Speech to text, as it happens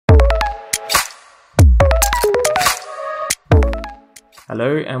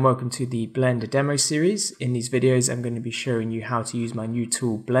Hello and welcome to the Blender demo series. In these videos I'm going to be showing you how to use my new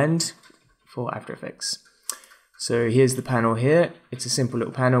tool Blend for After Effects. So here's the panel here. It's a simple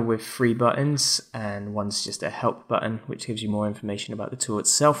little panel with 3 buttons, and one's just a help button which gives you more information about the tool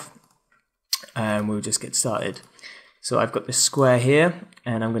itself, and we'll just get started. So I've got this square here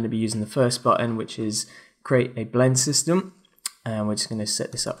and I'm going to be using the first button, which is create a blend system, and we're just going to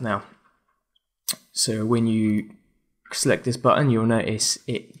set this up now. So when you select this button, you'll notice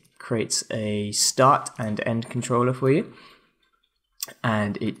it creates a start and end controller for you,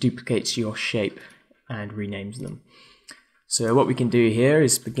 and it duplicates your shape and renames them. So what we can do here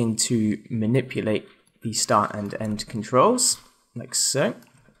is begin to manipulate the start and end controls like so.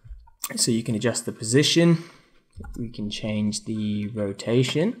 So you can adjust the position, we can change the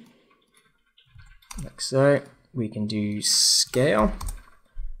rotation like so, we can do scale,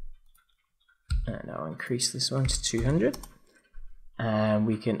 and I'll increase this one to 200, and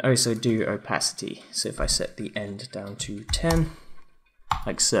we can also do opacity. So if I set the end down to 10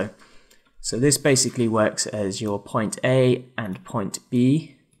 like so. So this basically works as your point A and point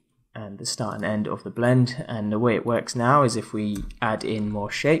B and the start and end of the blend. And the way it works now is if we add in more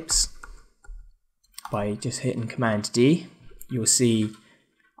shapes by just hitting Command D, you'll see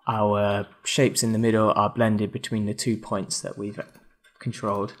our shapes in the middle are blended between the 2 points that we've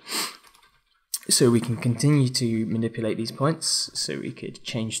controlled. So we can continue to manipulate these points. So we could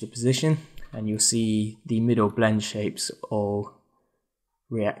change the position and you'll see the middle blend shapes all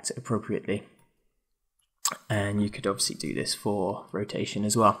react appropriately. And you could obviously do this for rotation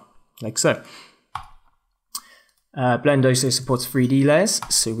as well, like so. Blend also supports 3D layers,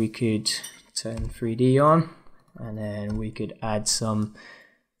 so we could turn 3D on, and then we could add some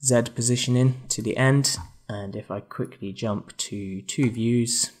Z positioning to the end. And if I quickly jump to 2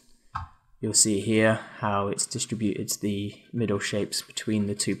 views, you'll see here how it's distributed the middle shapes between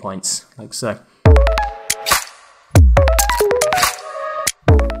the 2 points, like so.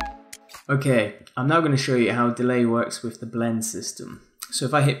 Okay, I'm now going to show you how delay works with the blend system. So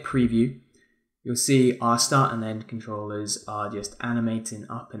if I hit preview, you'll see our start and end controllers are just animating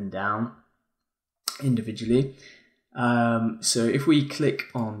up and down individually. So if we click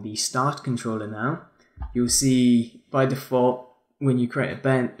on the start controller now, you'll see by default when you create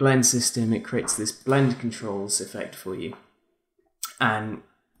a blend system, it creates this blend controls effect for you. And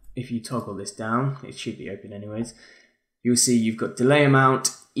if you toggle this down, it should be open anyways, you'll see you've got delay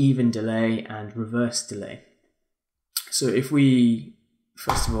amount, even delay, and reverse delay. So if we,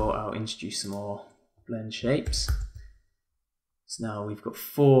 first of all, I'll introduce some more blend shapes. So now we've got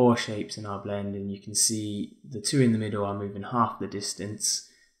 4 shapes in our blend, and you can see the 2 in the middle are moving half the distance,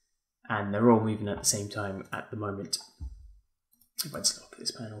 and they're all moving at the same time at the moment. If I just look at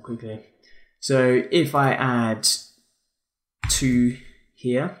this panel quickly. So if I add 2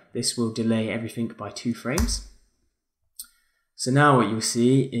 here, this will delay everything by 2 frames. So now what you'll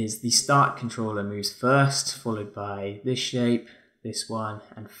see is the start controller moves first, followed by this shape, this one,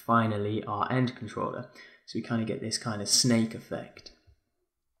 and finally our end controller. So we kind of get this kind of snake effect.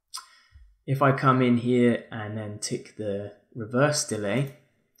 If I come in here and then tick the reverse delay,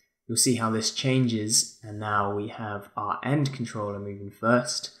 you'll see how this changes, and now we have our end controller moving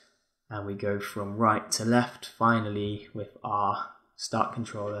first, and we go from right to left finally with our start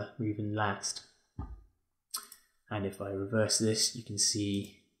controller moving last. And if I reverse this, you can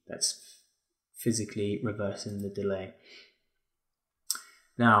see that's physically reversing the delay.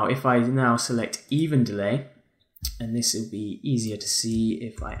 Now, if I now select even delay, and this will be easier to see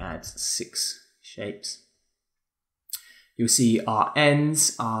if I add 6 shapes, you'll see our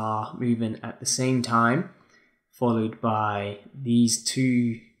ends are moving at the same time, followed by these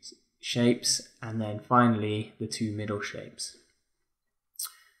 2 shapes, and then finally the 2 middle shapes.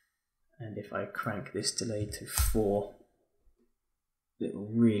 And if I crank this delay to 4, it will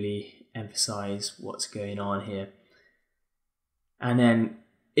really emphasize what's going on here. And then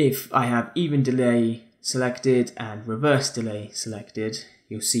if I have even delay selected and reverse delay selected,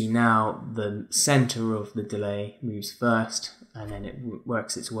 you'll see now the center of the delay moves first, and then it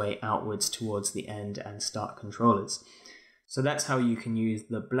works its way outwards towards the end and start controllers. So that's how you can use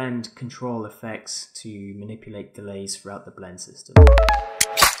the blend control effects to manipulate delays throughout the blend system.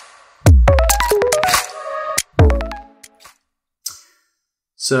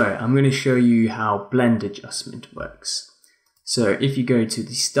 So I'm going to show you how blend adjustment works. So if you go to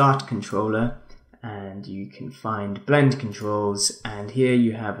the start controller, and you can find blend controls, and here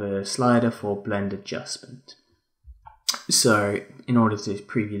you have a slider for blend adjustment. So in order to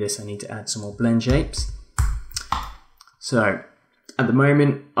preview this, I need to add some more blend shapes. So At the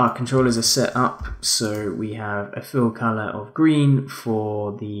moment, our controllers are set up so we have a fill color of green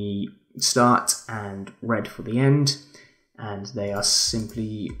for the start and red for the end, and they are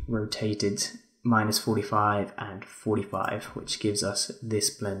simply rotated -45 and 45, which gives us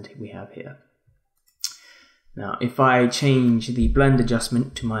this blend we have here. Now, if I change the blend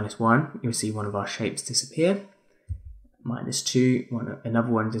adjustment to -1, you'll see one of our shapes disappear. -2,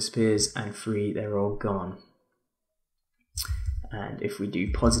 another one disappears, and 3, they're all gone. And if we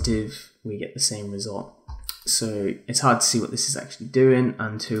do positive, we get the same result. So it's hard to see what this is actually doing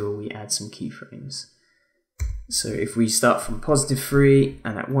until we add some keyframes. So if we start from +3,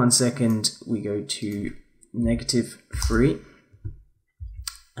 and at 1 second we go to -3,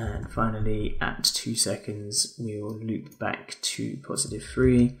 and finally at 2 seconds we'll loop back to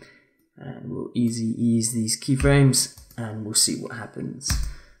 +3, and we'll ease these keyframes, and we'll see what happens.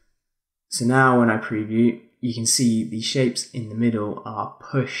 So now when I preview, you can see the shapes in the middle are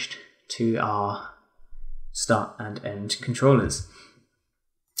pushed to our start and end controllers.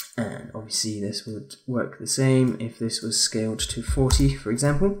 And obviously this would work the same if this was scaled to 40, for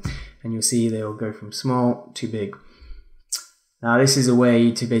example, and you'll see they'll go from small to big. Now this is a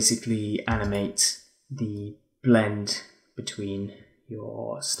way to basically animate the blend between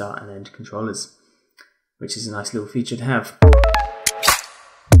your start and end controllers, which is a nice little feature to have.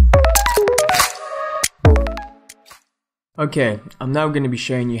 Okay, I'm now going to be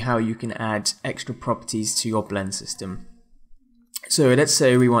showing you how you can add extra properties to your blend system. So let's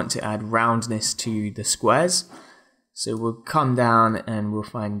say we want to add roundness to the squares. So we'll come down and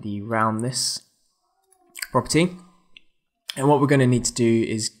we'll find the roundness property. And what we're going to need to do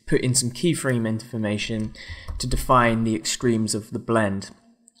is put in some keyframe information to define the extremes of the blend.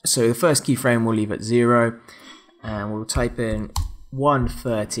 So the first keyframe we'll leave at 0, and we'll type in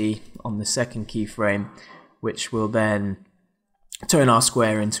 130 on the second keyframe, which will then turn our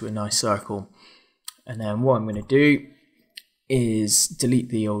square into a nice circle. And then what I'm going to do is delete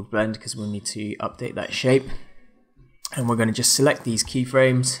the old blend because we'll need to update that shape. And we're going to just select these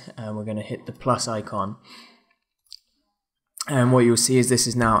keyframes, and we're going to hit the plus icon. And what you'll see is this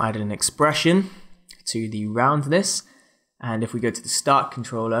is now added an expression to the roundness. And if we go to the start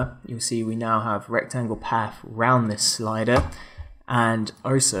controller, you'll see we now have rectangle path roundness slider, and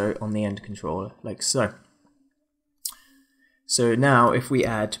also on the end controller, like so. So now if we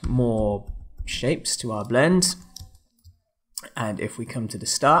add more shapes to our blend, and if we come to the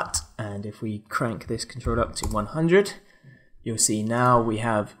start, and if we crank this controller up to 100, you'll see now we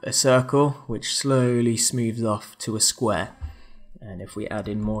have a circle which slowly smooths off to a square. And if we add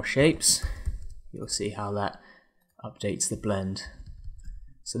in more shapes, you'll see how that updates the blend.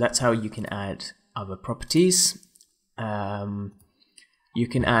 So that's how you can add other properties. You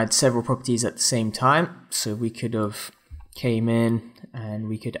can add several properties at the same time. So we could have came in and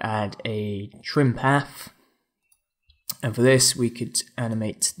we could add a trim path. And for this, we could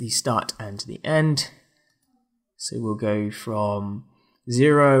animate the start and the end. So we'll go from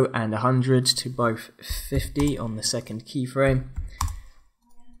 0 and 100 to both 50 on the second keyframe.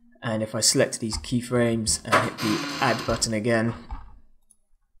 And if I select these keyframes and hit the add button again,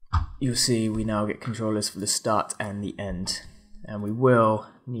 you'll see we now get controllers for the start and the end. And we will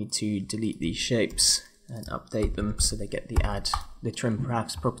need to delete these shapes and update them so they get the trim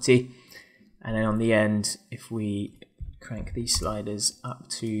paths property. And then on the end, if we crank these sliders up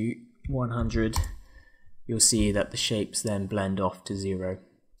to 100, you'll see that the shapes then blend off to 0.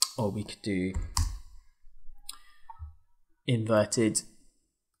 Or we could do inverted,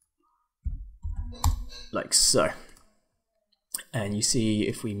 like so. And you see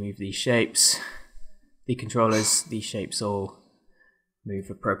if we move these shapes, the controllers, these shapes all move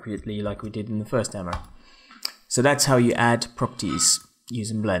appropriately like we did in the first demo. So that's how you add properties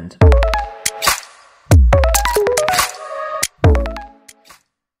using Blend.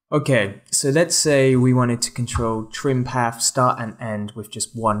 Okay, so let's say we wanted to control trim path, start and end with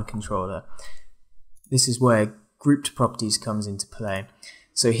just one controller. This is where grouped properties comes into play.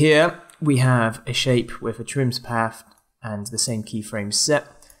 So here we have a shape with a trim path and the same keyframe set.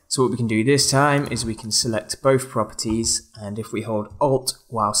 So what we can do this time is we can select both properties, and if we hold Alt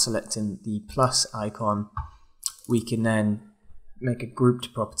while selecting the plus icon, we can then make a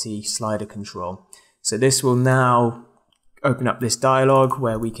grouped property slider control. So this will now open up this dialog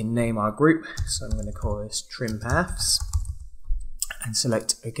where we can name our group. So I'm going to call this trim paths and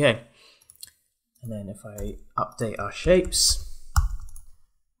select OK. And then if I update our shapes,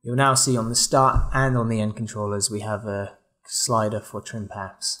 you'll now see on the start and on the end controllers we have a slider for trim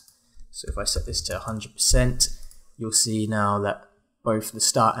paths. So if I set this to 100%, you'll see now that both the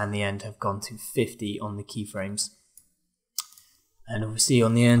start and the end have gone to 50 on the keyframes. And obviously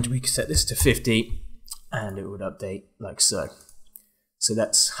on the end we could set this to 50 and it would update like so. So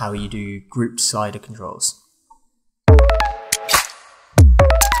that's how you do grouped slider controls.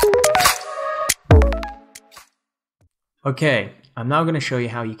 Okay, I'm now going to show you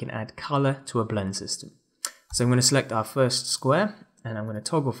how you can add color to a blend system. So I'm going to select our first square and I'm going to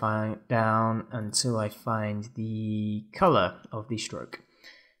toggle down until I find the color of the stroke.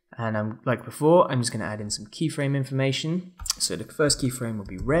 And I'm like before, I'm just going to add in some keyframe information. So the first keyframe will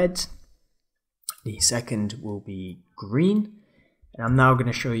be red, the second will be green, and I'm now going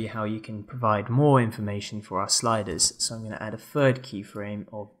to show you how you can provide more information for our sliders. So I'm going to add a third keyframe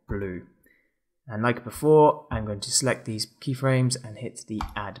of blue. And like before, I'm going to select these keyframes and hit the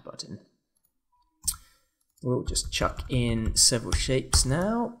add button. We'll just chuck in several shapes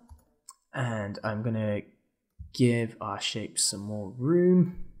now, and I'm going to give our shapes some more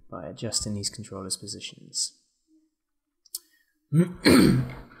room by adjusting these controllers' positions.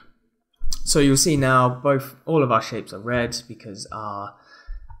 So you'll see now all of our shapes are red because our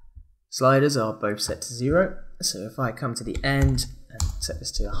sliders are both set to 0. So if I come to the end and set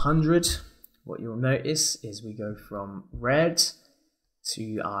this to 100, what you'll notice is we go from red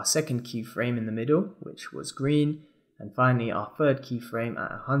to our second keyframe in the middle, which was green, and finally our third keyframe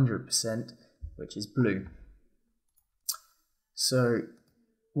at 100%, which is blue. So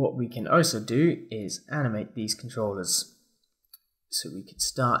what we can also do is animate these controllers. So we could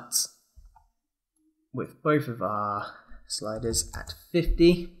start with both of our sliders at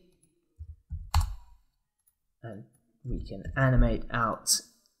 50, and we can animate out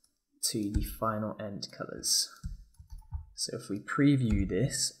to the final end colors. So if we preview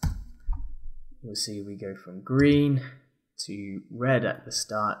this, you'll see we go from green to red at the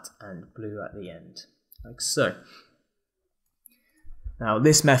start and blue at the end, like so. Now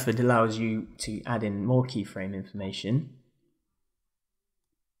this method allows you to add in more keyframe information.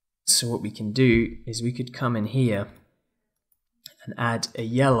 So what we can do is we could come in here and add a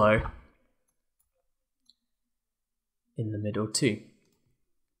yellow in the middle too.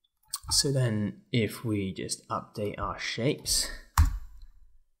 So then if we just update our shapes,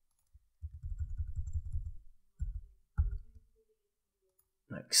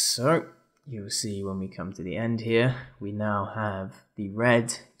 like so, you'll see when we come to the end here, we now have the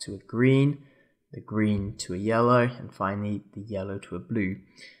red to a green, the green to a yellow, and finally the yellow to a blue.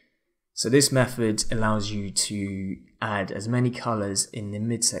 So this method allows you to add as many colors in the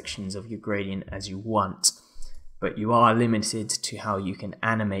midsections of your gradient as you want, but you are limited to how you can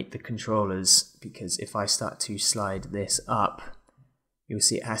animate the controllers, because if I start to slide this up, you'll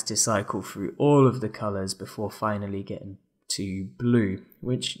see it has to cycle through all of the colors before finally getting to blue,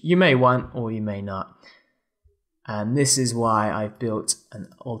 which you may want or you may not. And this is why I've built an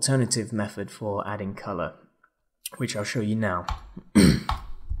alternative method for adding color, which I'll show you now.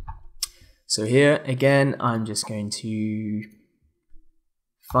 So here again, I'm just going to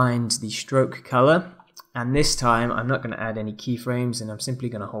find the stroke color, and this time I'm not going to add any keyframes, and I'm simply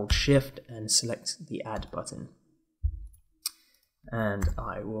going to hold shift and select the add button. And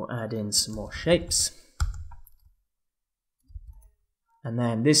I will add in some more shapes. And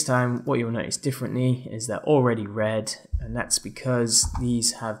then this time what you'll notice differently is they're already red, and that's because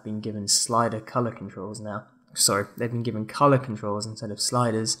these have been given slider color controls now. Sorry, they've been given color controls instead of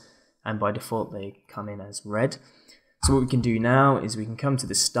sliders, and by default they come in as red. So what we can do now is we can come to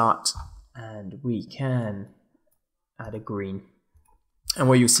the start and we can add a green. And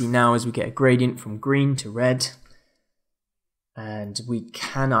what you'll see now is we get a gradient from green to red, and we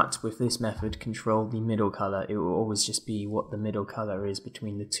cannot with this method control the middle color. It will always just be what the middle color is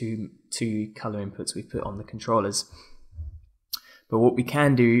between the two color inputs we put on the controllers. But what we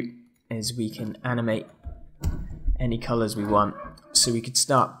can do is we can animate any colors we want. So we could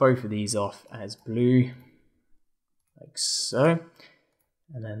start both of these off as blue, like so,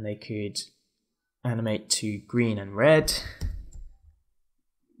 and then they could animate to green and red.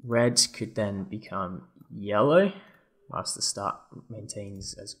 Red could then become yellow, whilst the start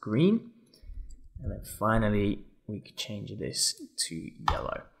maintains as green, and then finally we could change this to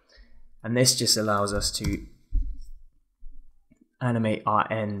yellow. And this just allows us to animate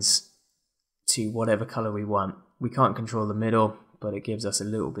our ends to whatever color we want. We can't control the middle, but it gives us a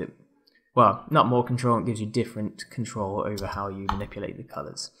little bit, well, not more control, it gives you different control over how you manipulate the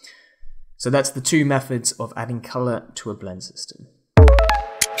colors. So that's the two methods of adding color to a blend system.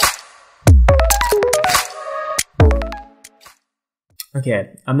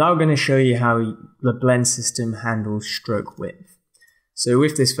 Okay, I'm now going to show you how the blend system handles stroke width. So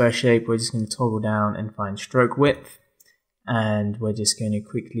with this first shape, we're just going to toggle down and find stroke width, and we're just going to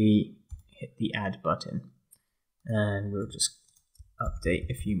quickly hit the add button. And we'll just update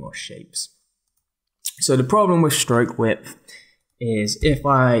a few more shapes. So the problem with stroke width is if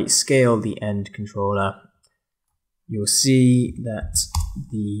I scale the end controller, you'll see that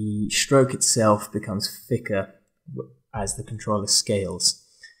the stroke itself becomes thicker as the controller scales.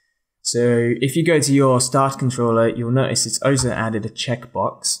 So if you go to your start controller, you'll notice it's also added a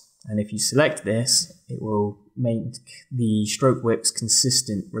checkbox, and if you select this, it will make the stroke widths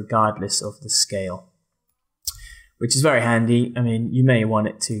consistent regardless of the scale, which is very handy. I mean, you may want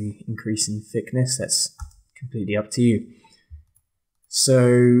it to increase in thickness, that's completely up to you.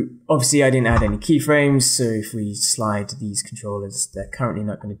 So obviously I didn't add any keyframes, so if we slide these controllers, they're currently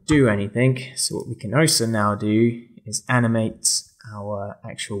not going to do anything. So what we can also now do is animate our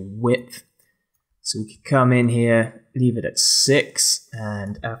actual width. So we could come in here, leave it at 6,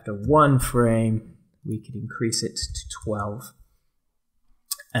 and after 1 frame, we could increase it to 12.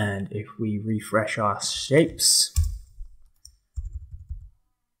 And if we refresh our shapes,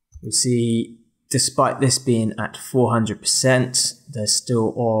 you'll see despite this being at 400%, they're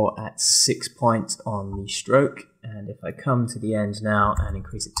still all at 6 points on the stroke. And if I come to the end now and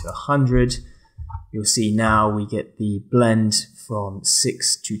increase it to 100, you'll see now we get the blend from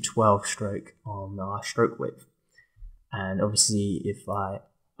 6 to 12 stroke on our stroke width. And obviously if I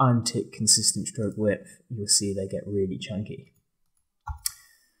untick consistent stroke width, you'll see they get really chunky.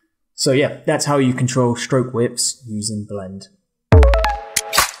 So yeah, that's how you control stroke widths using Blend.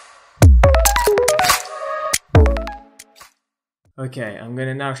 Okay, I'm going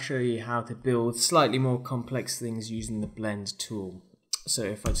to now show you how to build slightly more complex things using the Blend tool. So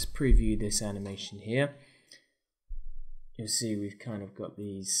if I just preview this animation here, you'll see we've kind of got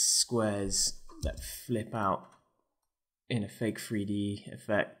these squares that flip out in a fake 3D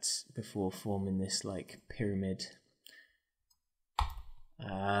effect before forming this like pyramid.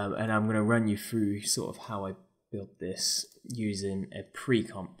 And I'm going to run you through sort of how I built this using a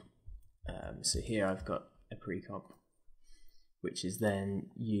pre-comp. So here I've got a pre-comp, which is then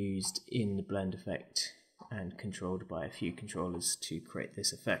used in the blend effect and controlled by a few controllers to create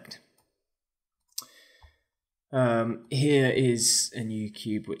this effect. Here is a new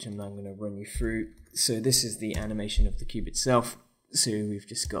cube which I'm now going to run you through. So this is the animation of the cube itself. So we've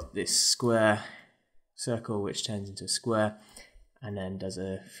just got this square circle which turns into a square and then does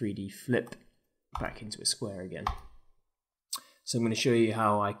a 3D flip back into a square again. So I'm going to show you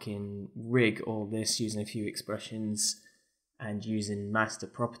how I can rig all this using a few expressions and using master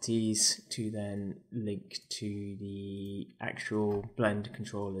properties to then link to the actual blend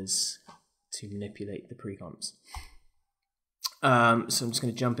controllers to manipulate the pre-comps. So I'm just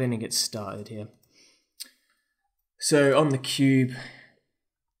going to jump in and get started here. So on the cube,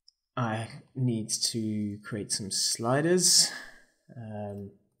 I need to create some sliders.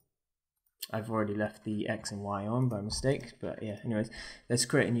 I've already left the X and Y on by mistake, but yeah, anyways, let's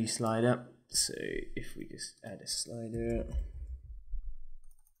create a new slider. So if we just add a slider,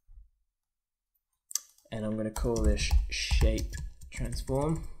 and I'm going to call this shape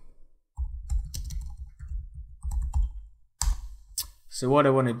transform. So what I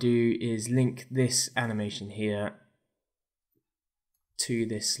want to do is link this animation here to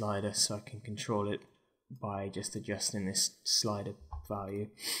this slider so I can control it by just adjusting this slider value.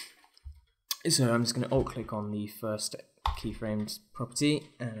 So I'm just going to alt click on the first keyframes property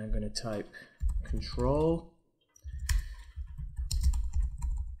and I'm going to type control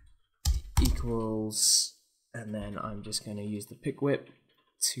equals, and then I'm just going to use the pick whip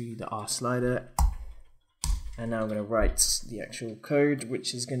to the R slider, and now I'm going to write the actual code,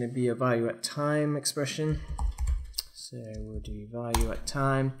 which is going to be a value at time expression. So we'll do value at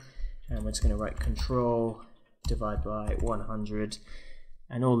time, and we're just going to write control divide by 100,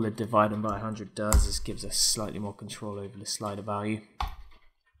 and all the dividing by 100 does is gives us slightly more control over the slider value.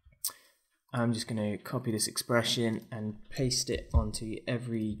 I'm just going to copy this expression and paste it onto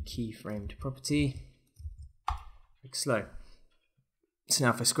every keyframed property, like so. So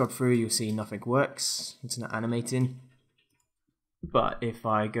now if I scrub through, you'll see nothing works, it's not animating. But if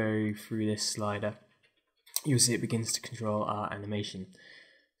I go through this slider, you'll see it begins to control our animation.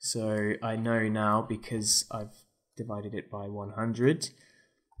 So I know now, because I've divided it by 100,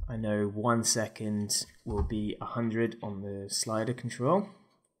 I know 1 second will be 100 on the slider control,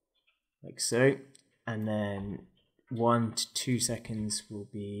 like so, and then 1 to 2 seconds will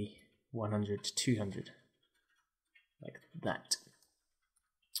be 100 to 200, like that.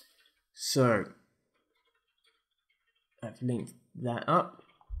 So I've linked that up.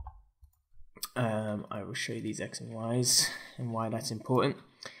 I will show you these X and Y's and why that's important.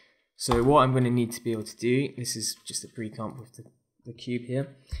 So what I'm going to need to be able to do, this is just a pre-comp with the cube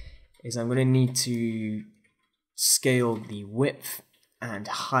here, is I'm going to need to scale the width and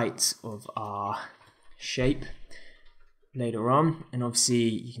height of our shape later on. And obviously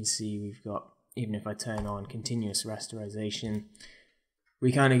you can see we've got, even if I turn on continuous rasterization,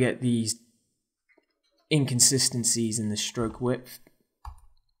 we kind of get these inconsistencies in the stroke width.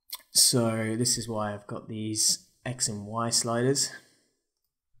 So this is why I've got these X and Y sliders.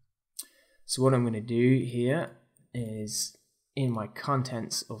 So what I'm going to do here is, in my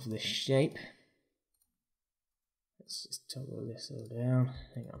contents of the shape, let's just toggle this all down.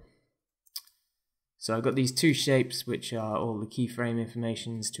 Hang on. So I've got these two shapes, which are all the keyframe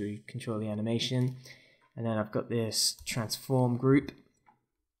informations to control the animation. And then I've got this transform group.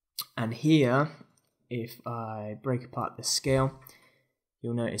 And here, if I break apart the scale,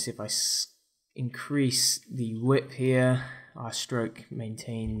 you'll notice if I increase the width here, our stroke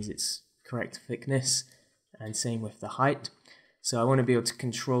maintains its correct thickness, and same with the height. So I want to be able to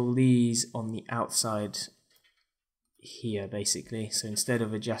control these on the outside here, basically. So instead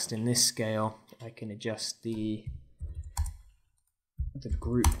of adjusting this scale, I can adjust the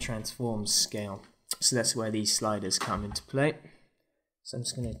group transforms scale. So that's where these sliders come into play. So I'm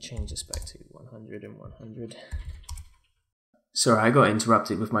just going to change this back to 100 and 100. Sorry, I got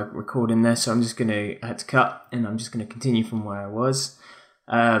interrupted with my recording there, so I'm just going to add to cut, and I'm just going to continue from where I was.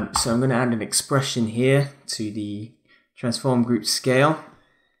 So I'm going to add an expression here to the transform group scale.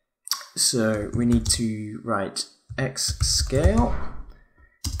 So we need to write X scale,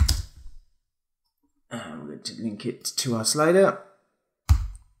 and we're going to link it to our slider,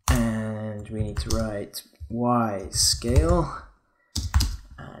 and we need to write Y scale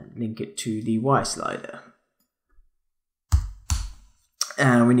and link it to the Y slider.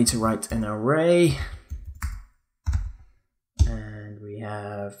 And we need to write an array, and we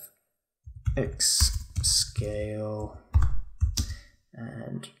have X scale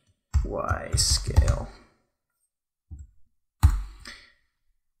and Y scale.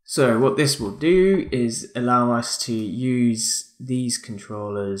 So what this will do is allow us to use these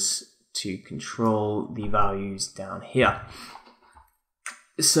controllers to control the values down here.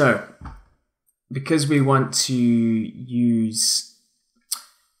 So because we want to use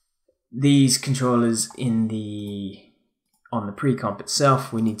these controllers on the pre-comp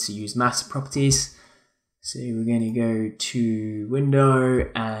itself, we need to use master properties. So we're going to go to Window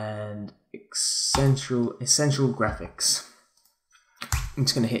and Essential Graphics. I'm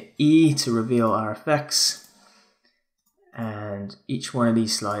just going to hit E to reveal our effects, and each one of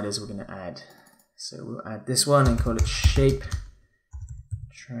these sliders we're going to add. So we'll add this one and call it Shape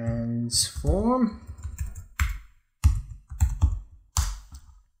Transform.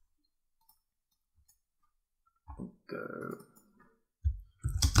 Go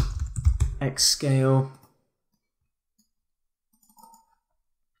X scale,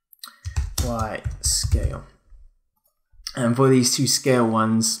 Y scale. And for these two scale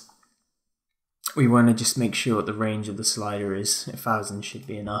ones, we want to just make sure the range of the slider is 1000 should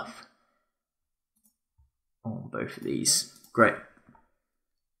be enough on both of these. Great.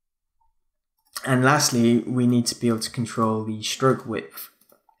 And lastly, we need to be able to control the stroke width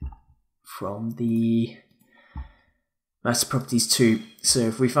from the master properties too. So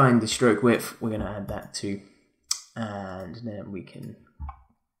if we find the stroke width, we're going to add that too. And then we can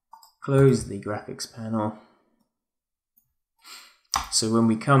close the graphics panel. So when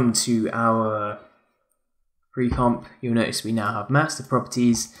we come to our pre-comp, you'll notice we now have master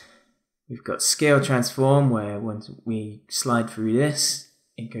properties. We've got scale transform, where when we slide through this,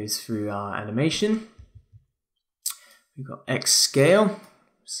 it goes through our animation. We've got X scale,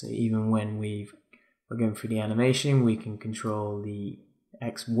 so even when we're going through the animation, we can control the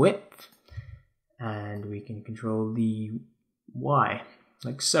X width, and we can control the Y,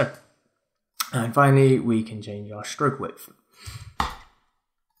 like so. And finally, we can change our stroke width.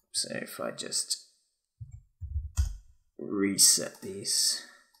 So if I just reset these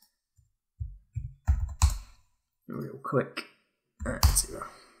real quick, at 0.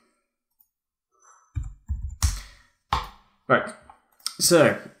 Right,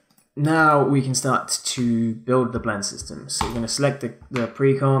 so now we can start to build the blend system. So we're going to select the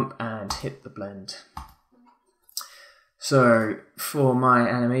pre-comp and hit the blend. So for my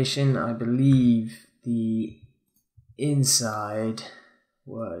animation, I believe the inside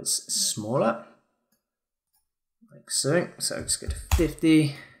was smaller, like so. So just go to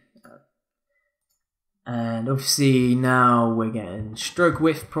 50. And obviously now we're getting stroke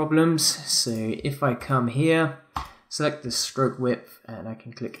width problems. So if I come here, select the stroke width, and I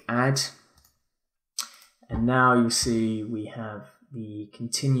can click add. And now you'll see we have the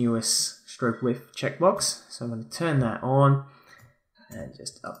continuous stroke width checkbox. So I'm going to turn that on and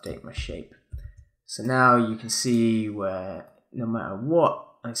just update my shape. So now you can see where no matter what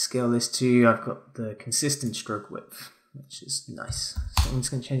I scale this to, I've got the consistent stroke width, which is nice. So I'm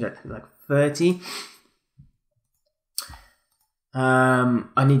just going to change that to like 30.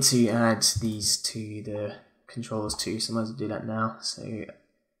 I need to add these to the controllers too, so I might as well do that now. So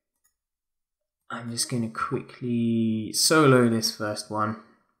I'm just going to quickly solo this first one,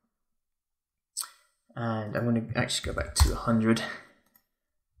 and I'm going to actually go back to 100,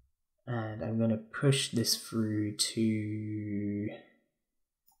 and I'm going to push this through to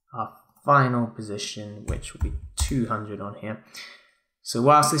our final position, which will be 200 on here. So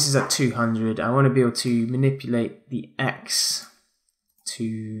whilst this is at 200, I want to be able to manipulate the X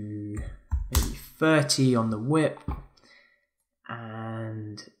to maybe 30 on the width,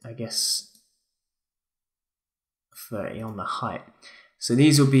 and I guess 30 on the height. So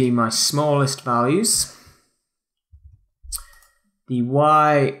these will be my smallest values. The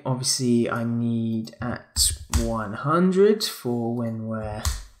Y, obviously I need at 100 for when we're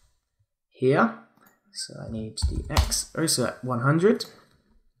here. So I need the X also at 100.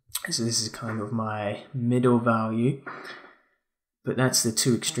 So this is kind of my middle value. But that's the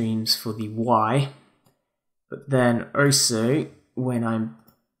two extremes for the Y. But then also when I'm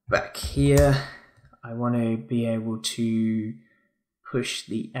back here, I want to be able to push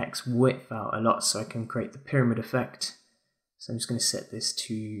the X width out a lot so I can create the pyramid effect. So I'm just going to set this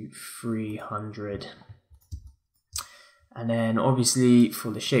to 300. And then obviously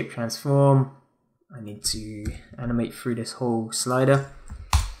for the shape transform, I need to animate through this whole slider.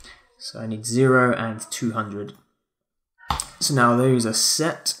 So I need 0 and 200. So now those are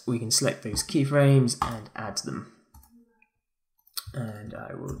set, we can select those keyframes and add them. And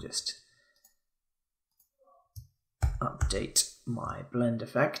I will just update my blend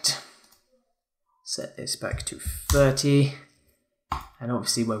effect, set this back to 30, and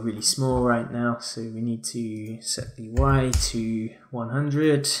obviously we're really small right now, so we need to set the Y to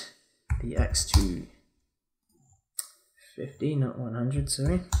 100, the X to 50, not 100,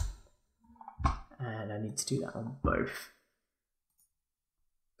 sorry, and I need to do that on both.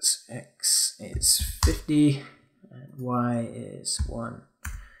 So X is 50 and Y is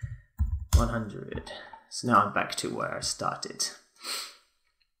 100. So now I'm back to where I started.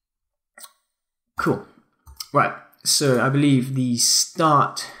 Cool. Right, so I believe the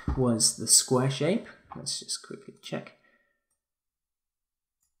start was the square shape. Let's just quickly check.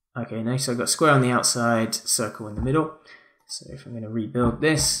 Okay, nice. So I've got square on the outside, circle in the middle. So if I'm going to rebuild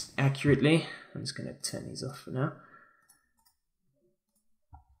this accurately, I'm just going to turn these off for now.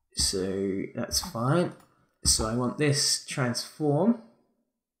 So that's fine. So I want this transform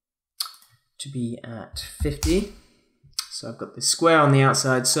to be at 50. So I've got the square on the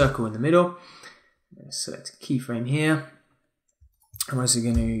outside, circle in the middle. I'm going to select a keyframe here. I'm also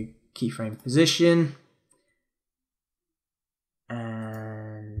going to keyframe position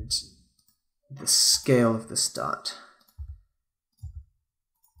and the scale of the start.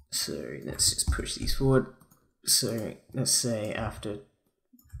 So let's just push these forward. So let's say after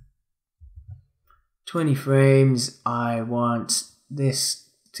 20 frames, I want this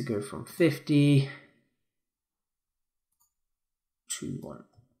to go from 50 to 1.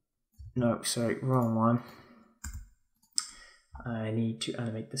 No, sorry, wrong one. I need to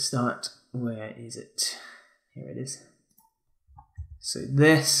animate the start. Where is it? Here it is. So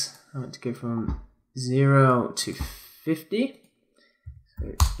this, I want to go from 0 to 50.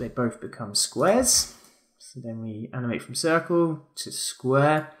 So they both become squares. So then we animate from circle to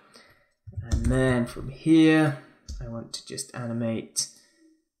square. And then from here, I want to just animate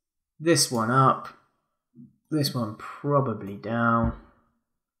this one up, this one probably down.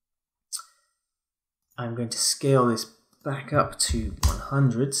 I'm going to scale this back up to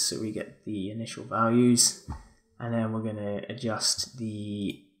 100 so we get the initial values, and then we're going to adjust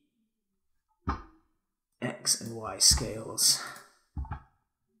the X and Y scales.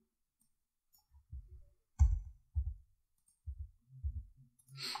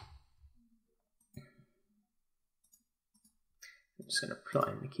 I'm just going to plot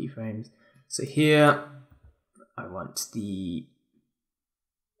in the keyframes. So here I want the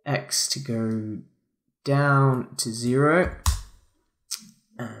X to go down to 0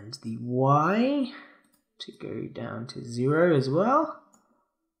 and the Y to go down to 0 as well.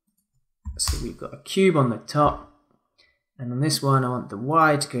 So we've got a cube on the top, and on this one I want the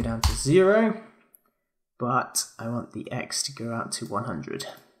Y to go down to 0, but I want the X to go out to 100.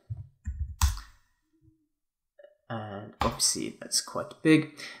 And obviously that's quite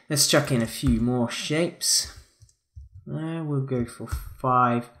big. Let's chuck in a few more shapes. We'll go for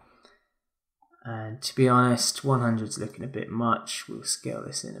 5. And to be honest, 100 is looking a bit much. We'll scale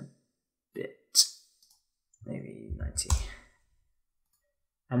this in a bit. Maybe 90.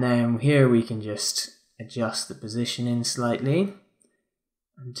 And then here we can just adjust the positioning slightly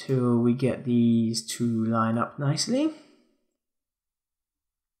until we get these two line up nicely.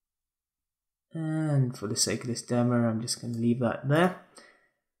 And for the sake of this demo, I'm just going to leave that there.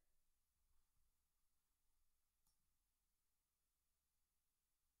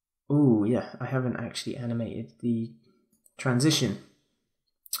 Oh yeah, I haven't actually animated the transition.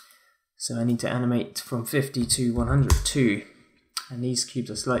 So I need to animate from 50 to 102. And these cubes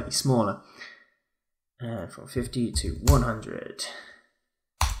are slightly smaller. And from 50 to 100.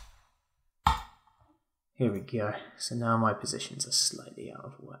 Here we go. So now my positions are slightly out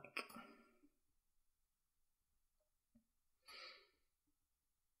of whack.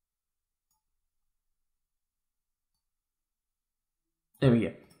 There we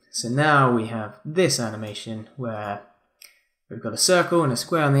go. So now we have this animation where we've got a circle and a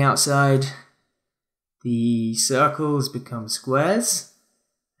square on the outside. The circles become squares,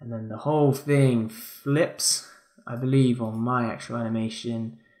 and then the whole thing flips. I believe on my actual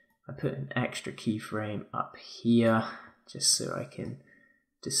animation, I put an extra keyframe up here just so I can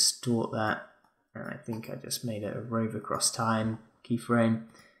distort that. And I think I just made it a rove across time keyframe.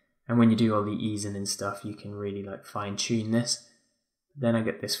 And when you do all the easing and stuff, you can really like fine tune this. Then I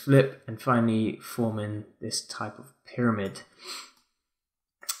get this flip and finally forming this type of pyramid.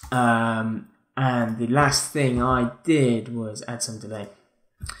 And the last thing I did was add some delay.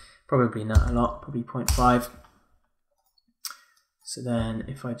 Probably not a lot, probably 0.5. So then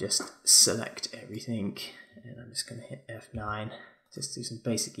if I just select everything, and I'm just going to hit F9, just do some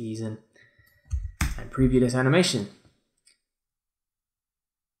basic easing and preview this animation.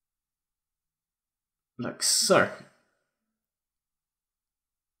 Like so.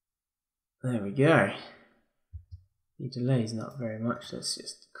 There we go. The delay is not very much. Let's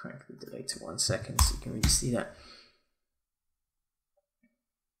just crank the delay to 1 second so you can really see that.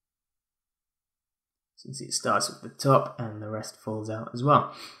 So you can see it starts with the top and the rest falls out as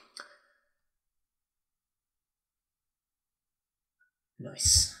well.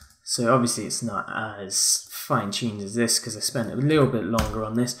 Nice. So obviously it's not as fine-tuned as this because I spent a little bit longer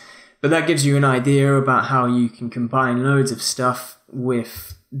on this, but that gives you an idea about how you can combine loads of stuff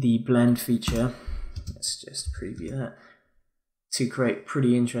with the blend feature. Let's just preview that to create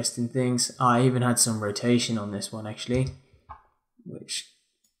pretty interesting things. I even had some rotation on this one actually, which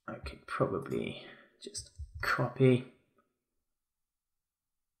I could probably just copy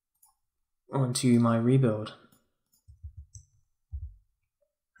onto my rebuild.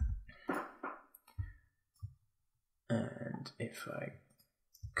 And if I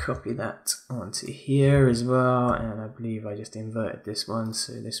copy that onto here as well, and I believe I just inverted this one,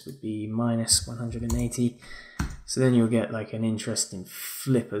 so this would be minus 180. So then you'll get like an interesting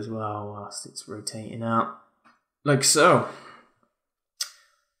flip as well whilst it's rotating out, like so.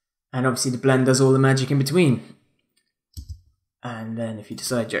 And obviously the blend does all the magic in between. And then if you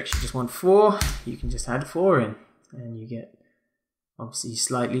decide you actually just want 4, you can just add 4 in, and you get obviously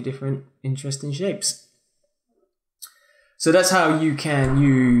slightly different interesting shapes. So that's how you can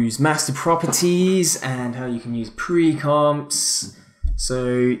use master properties and how you can use pre-comps.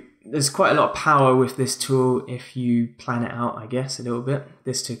 So there's quite a lot of power with this tool if you plan it out, I guess, a little bit.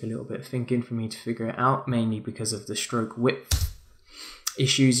 This took a little bit of thinking for me to figure it out, mainly because of the stroke width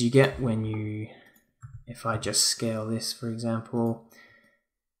issues you get when you, if I just scale this, for example,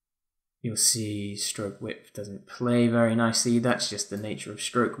 you'll see stroke width doesn't play very nicely. That's just the nature of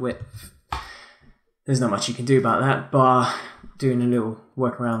stroke width. There's not much you can do about that, bar doing a little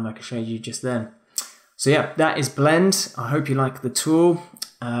workaround like I showed you just then. So yeah, that is Blend. I hope you like the tool.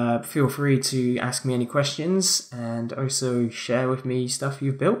 Feel free to ask me any questions and also share with me stuff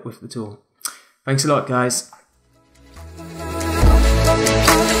you've built with the tool. Thanks a lot, guys.